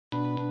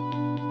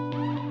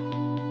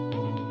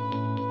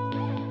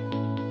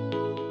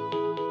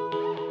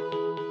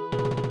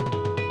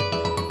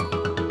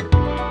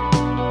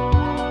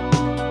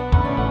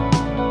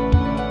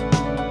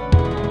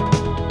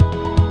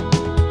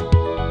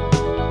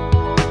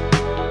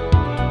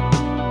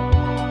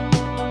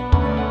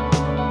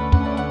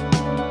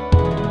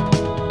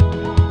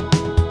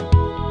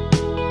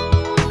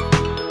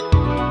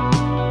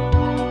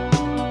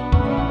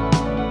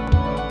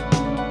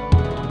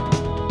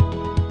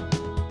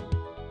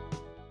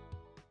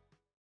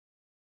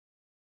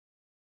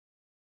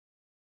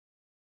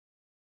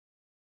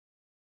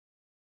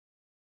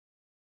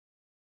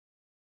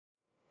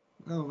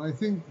Well, I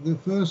think the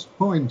first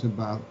point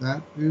about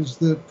that is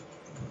that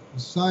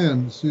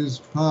science is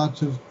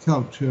part of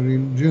culture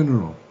in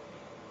general.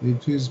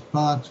 It is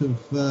part of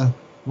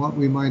what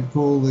we might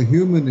call the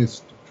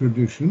humanist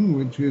tradition,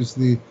 which is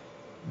the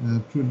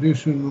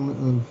tradition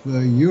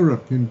of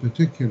Europe in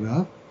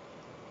particular.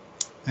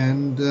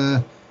 And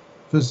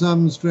for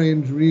some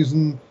strange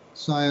reason,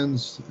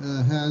 science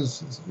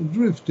has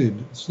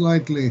drifted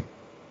slightly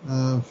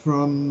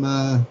from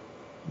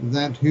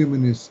that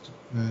humanist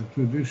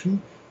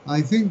tradition. I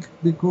think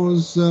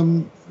because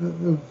of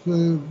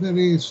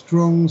very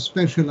strong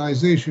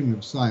specialization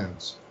of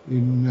science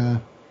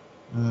in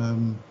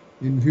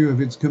view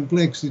of its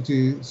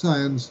complexity.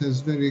 Science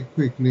has very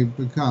quickly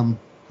become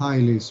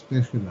highly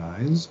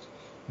specialized.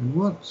 And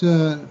what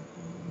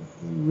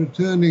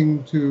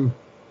returning to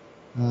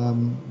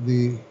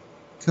the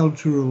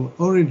cultural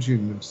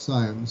origin of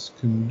science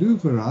can do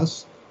for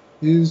us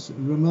is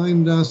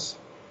remind us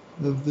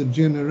of the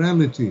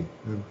generality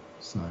of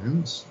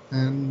science,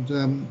 and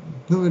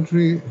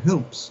poetry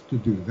helps to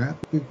do that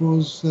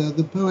because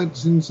the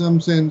poets in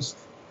some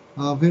sense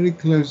are very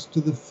close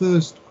to the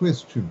first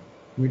question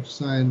which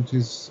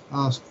scientists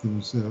ask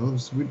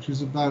themselves, which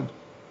is about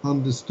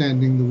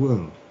understanding the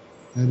world.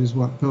 That is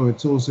what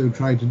poets also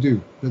try to do,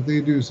 but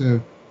they do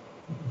so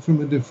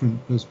from a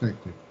different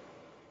perspective.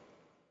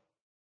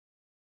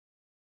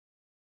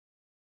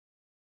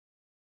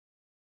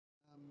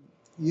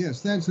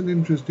 Yes, that's an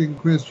interesting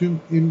question.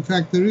 In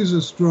fact, there is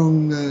a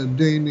strong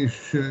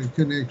Danish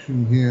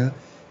connection here.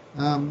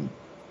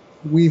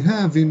 We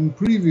have, in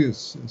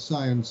previous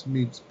Science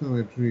Meets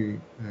Poetry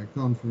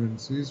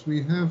conferences,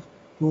 we have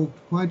talked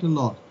quite a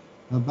lot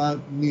about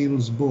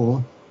Niels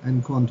Bohr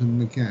and quantum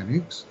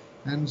mechanics.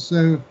 And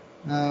so,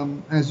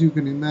 as you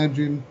can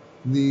imagine,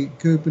 the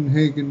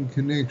Copenhagen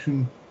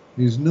connection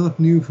is not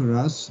new for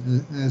us,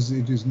 as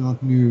it is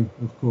not new,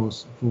 of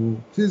course, for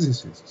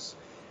physicists.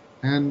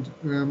 And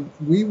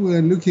we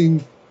were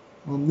looking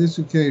on this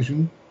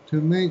occasion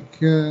to make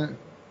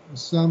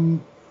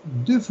some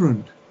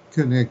different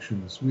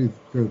connections with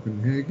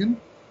Copenhagen.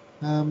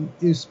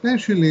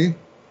 Especially,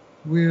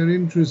 we are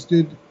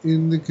interested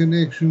in the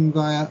connection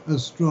via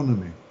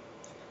astronomy,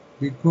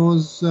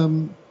 because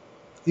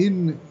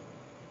in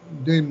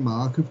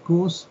Denmark, of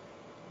course,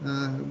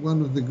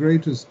 one of the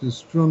greatest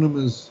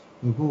astronomers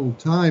of all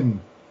time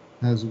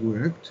has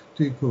worked,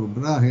 Tycho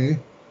Brahe,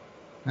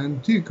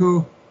 and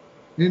Tycho,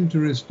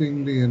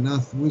 interestingly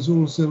enough, was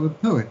also a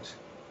poet,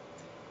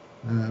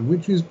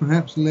 which is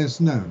perhaps less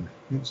known.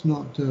 It's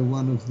not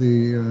one of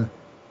the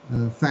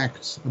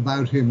facts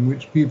about him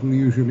which people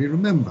usually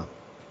remember.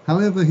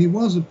 However, he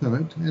was a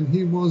poet, and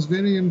he was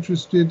very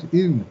interested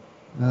in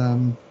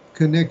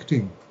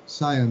connecting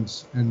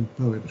science and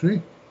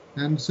poetry.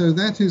 And so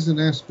that is an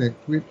aspect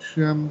which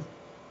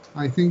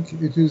I think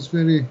it is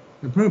very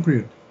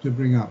appropriate to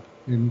bring up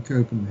in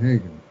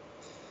Copenhagen.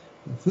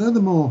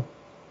 Furthermore,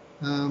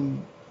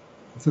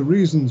 for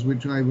reasons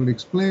which I will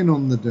explain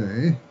on the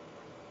day,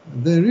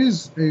 there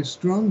is a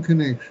strong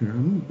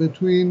connection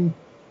between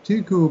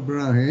Tycho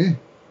Brahe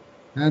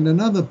and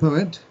another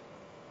poet,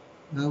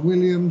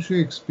 William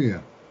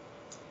Shakespeare,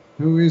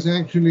 who is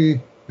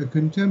actually a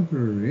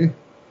contemporary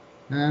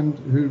and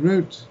who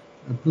wrote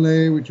a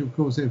play which of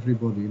course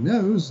everybody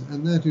knows,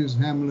 and that is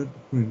Hamlet,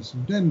 Prince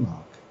of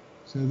Denmark.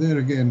 So there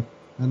again,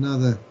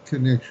 another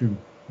connection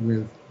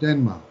with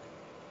Denmark.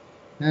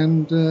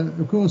 And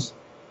of course,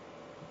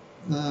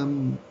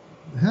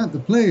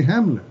 the play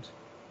Hamlet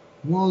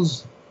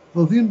was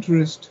of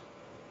interest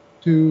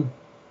to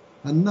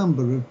a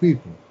number of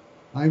people.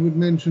 I would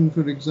mention,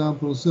 for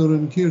example,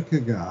 Søren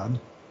Kierkegaard,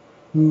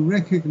 who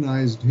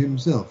recognized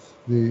himself,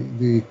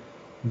 the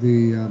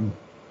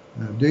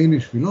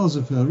Danish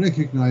philosopher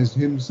recognized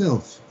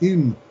himself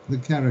in the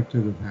character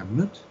of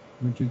Hamlet,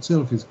 which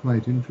itself is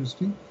quite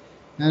interesting.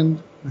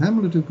 And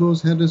Hamlet, of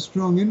course, had a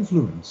strong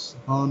influence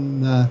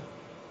on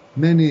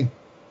many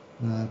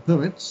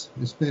poets,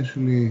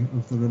 especially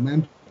of the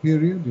Romantic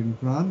period in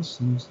France,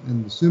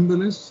 and the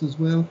symbolists as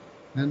well.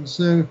 And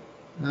so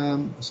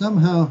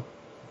somehow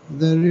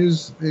there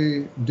is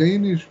a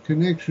Danish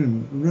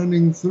connection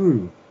running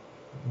through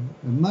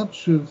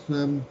much of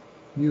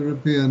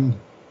European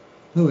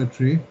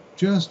poetry,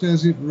 just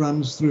as it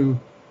runs through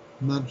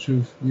much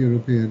of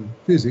European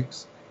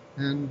physics.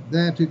 And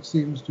that, it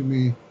seems to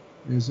me,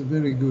 is a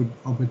very good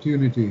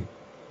opportunity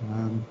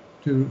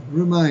to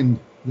remind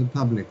the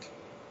public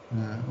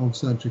of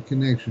such a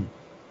connection.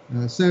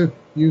 So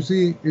you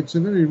see, it's a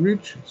very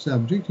rich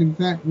subject. In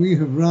fact, we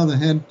have rather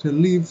had to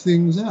leave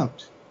things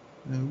out,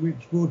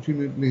 which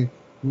fortunately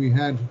we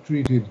had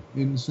treated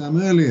in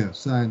some earlier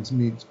Science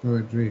Meets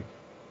Poetry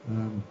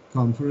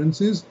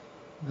conferences.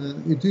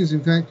 It is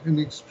in fact an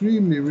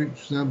extremely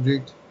rich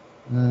subject,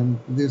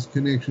 this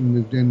connection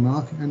with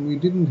Denmark, and we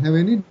didn't have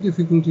any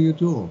difficulty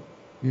at all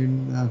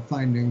in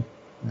finding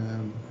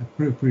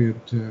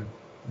appropriate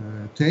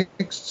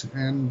texts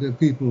and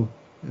people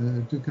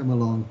to come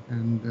along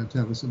and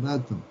tell us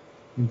about them.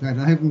 In fact,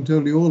 I haven't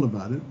told you all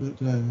about it,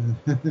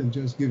 but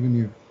just given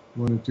you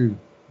one or two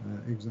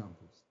examples.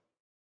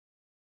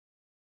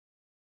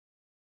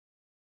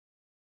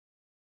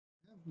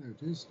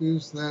 noticed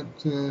is that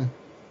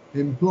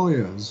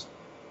employers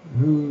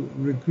who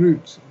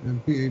recruit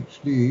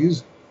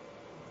PhDs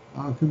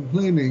are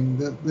complaining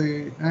that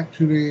they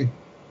actually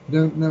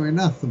don't know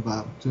enough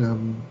about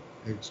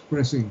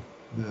expressing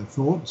their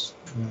thoughts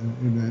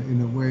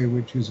in a way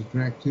which is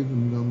attractive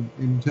and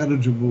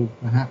intelligible,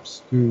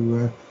 perhaps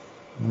to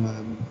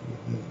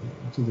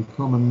the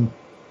common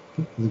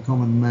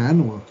man,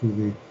 or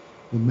to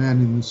the man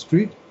in the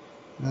street.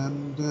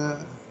 And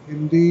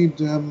indeed,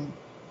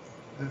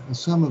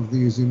 some of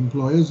these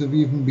employers have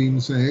even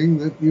been saying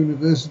that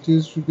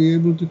universities should be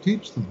able to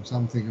teach them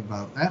something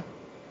about that.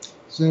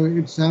 So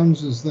it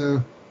sounds as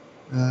though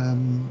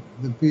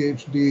the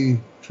PhD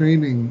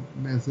training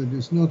method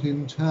is not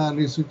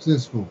entirely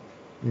successful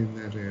in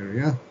that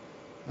area.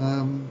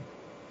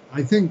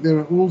 I think there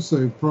are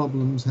also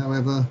problems,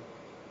 however,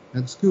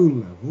 at school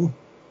level,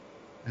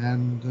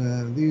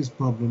 and these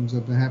problems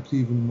are perhaps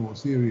even more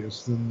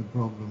serious than the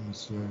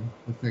problems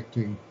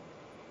affecting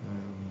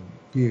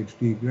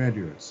PhD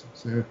graduates.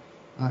 So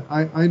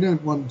I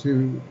don't want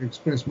to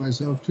express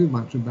myself too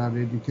much about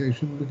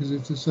education because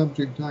it's a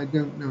subject I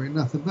don't know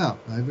enough about.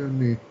 I've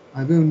only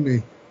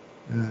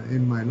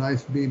in my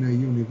life been a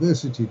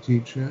university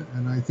teacher,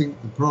 and I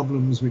think the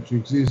problems which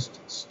exist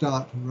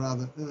start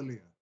rather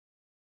earlier.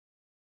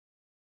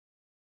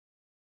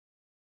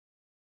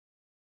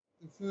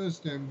 The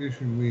first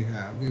ambition we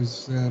have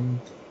is,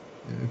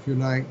 if you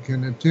like,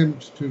 an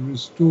attempt to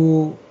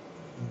restore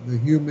the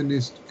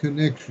humanist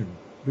connection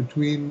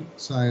between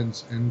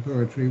science and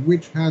poetry,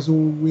 which has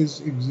always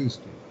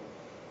existed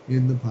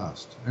in the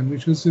past and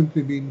which has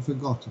simply been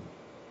forgotten.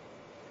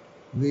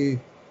 The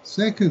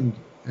second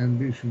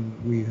ambition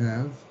we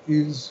have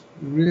is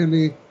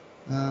really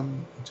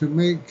to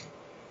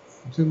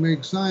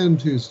make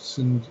scientists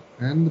and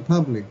the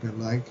public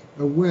alike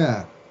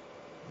aware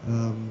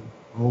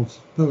of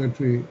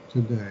poetry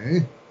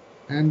today,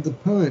 and the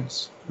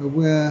poets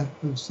aware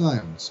of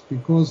science,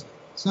 because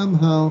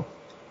somehow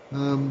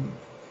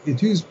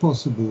it is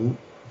possible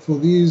for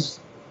these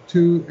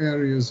two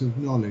areas of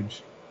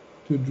knowledge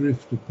to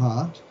drift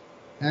apart,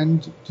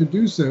 and to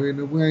do so in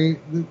a way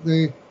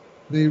that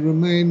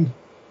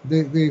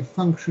they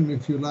function,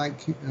 if you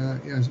like,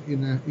 as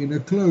in a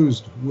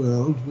closed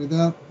world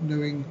without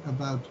knowing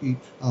about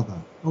each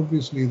other.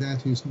 Obviously,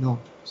 that is not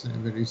a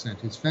very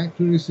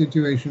satisfactory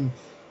situation,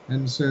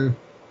 and so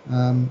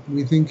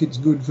we think it's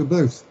good for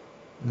both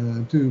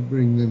to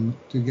bring them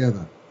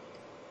together.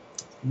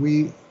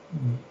 We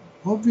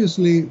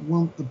obviously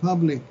want the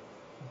public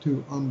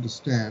to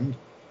understand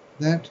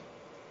that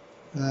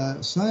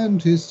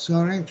scientists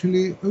are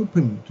actually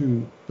open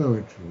to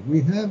poetry.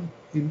 We have,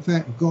 in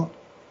fact, got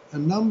a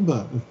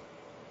number of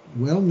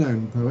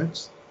well-known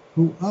poets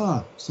who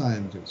are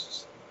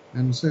scientists,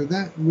 and so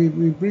that we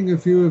bring a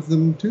few of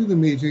them to the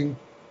meeting.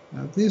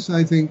 This,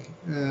 I think,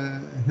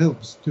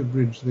 helps to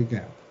bridge the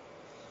gap.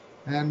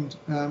 And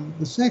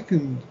the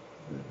second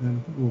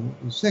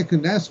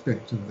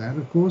aspect of that,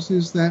 of course,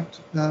 is that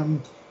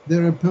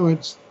there are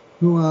poets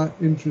who are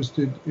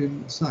interested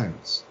in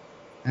science,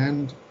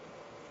 and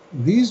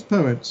these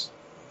poets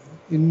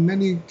in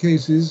many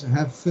cases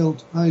have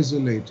felt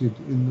isolated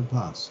in the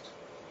past.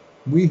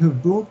 We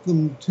have brought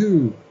them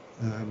to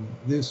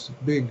this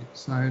big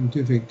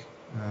scientific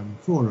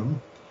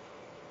forum,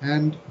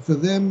 and for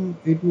them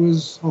it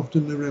was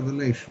often a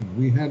revelation.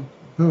 We had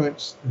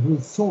poets who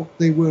thought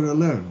they were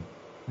alone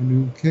and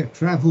who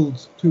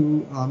travelled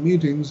to our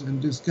meetings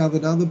and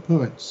discovered other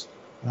poets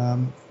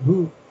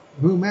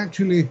whom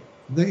actually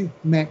they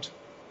met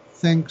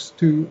thanks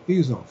to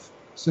ESOF.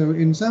 So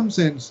in some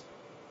sense,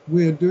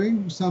 we are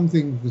doing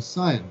something for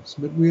science,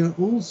 but we are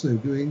also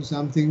doing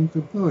something for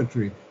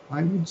poetry.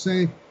 I would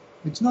say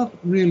it's not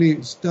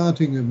really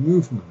starting a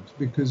movement,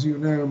 because, you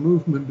know, a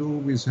movement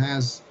always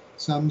has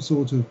some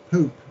sort of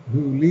pope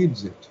who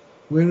leads it,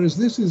 whereas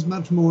this is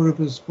much more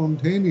of a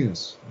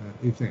spontaneous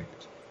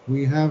effect.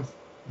 We have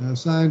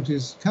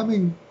scientists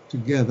coming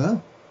together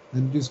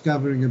and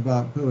discovering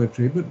about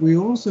poetry, but we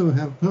also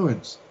have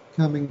poets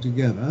coming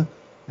together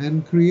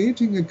and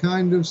creating a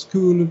kind of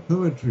school of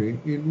poetry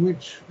in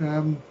which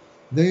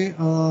they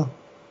are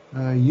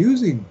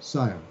using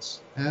science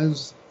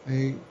as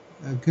a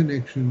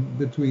connection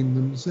between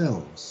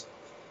themselves.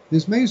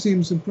 This may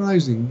seem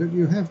surprising, but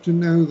you have to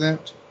know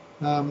that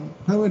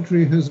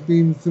poetry has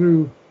been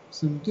through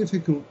some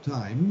difficult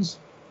times.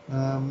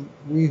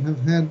 We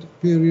have had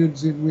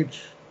periods in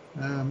which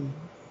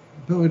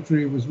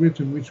poetry was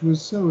written which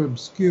was so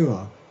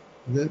obscure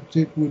that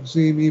it would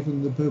seem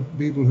even the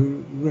people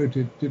who wrote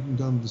it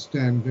didn't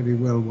understand very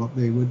well what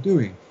they were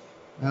doing.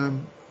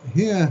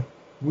 Here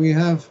we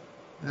have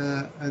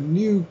a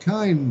new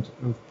kind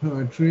of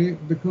poetry,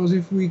 because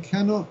if we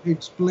cannot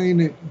explain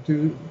it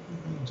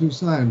to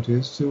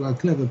scientists who are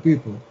clever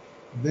people,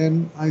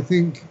 then I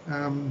think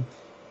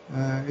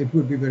it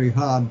would be very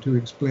hard to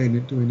explain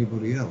it to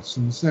anybody else.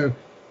 And so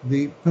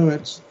the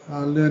poets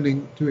are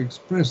learning to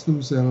express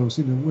themselves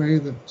in a way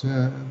that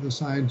the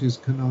scientists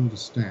can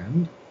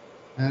understand,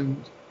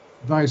 and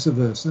vice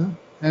versa.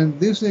 And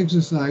this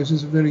exercise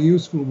is a very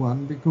useful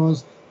one,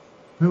 because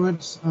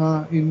poets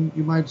are, you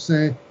might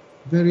say,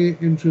 very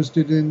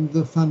interested in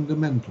the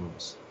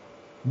fundamentals.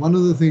 One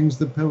of the things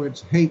the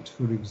poets hate,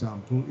 for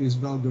example, is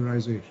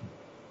vulgarization.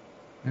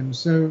 And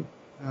so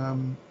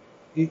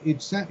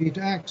it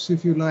acts,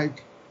 if you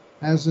like,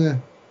 as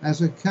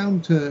a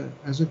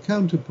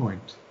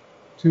counterpoint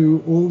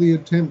to all the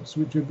attempts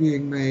which are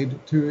being made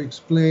to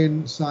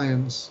explain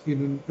science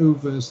in an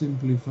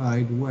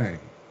oversimplified way.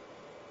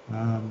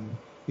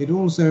 It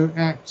also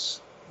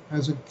acts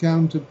as a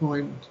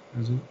counterpoint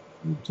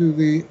to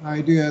the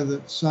idea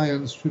that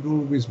science should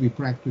always be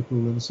practical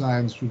and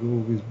science should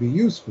always be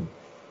useful.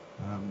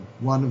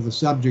 One of the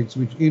subjects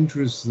which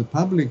interests the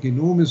public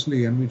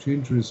enormously and which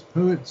interests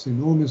poets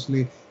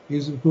enormously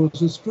is, of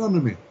course,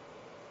 astronomy.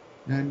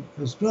 And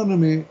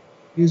astronomy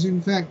is,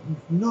 in fact,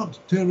 not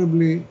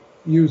terribly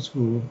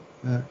useful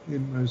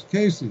in most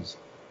cases.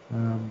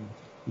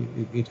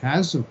 It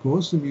has, of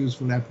course, some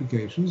useful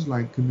applications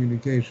like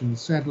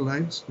communications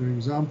satellites, for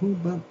example,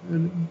 but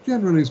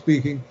generally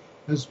speaking,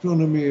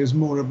 astronomy is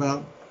more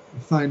about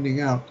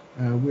finding out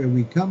where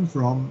we come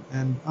from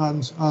and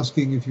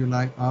asking, if you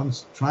like,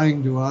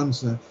 trying to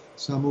answer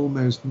some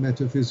almost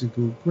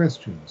metaphysical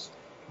questions.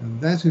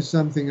 And that is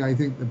something I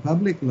think the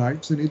public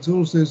likes, and it's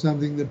also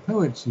something the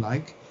poets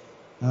like.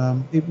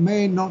 It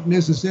may not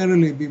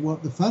necessarily be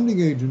what the funding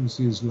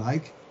agencies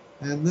like,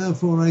 and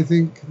therefore I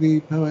think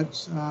the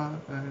poets are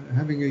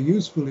having a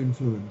useful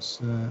influence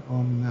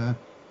on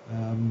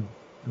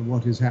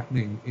what is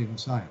happening in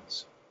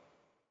science.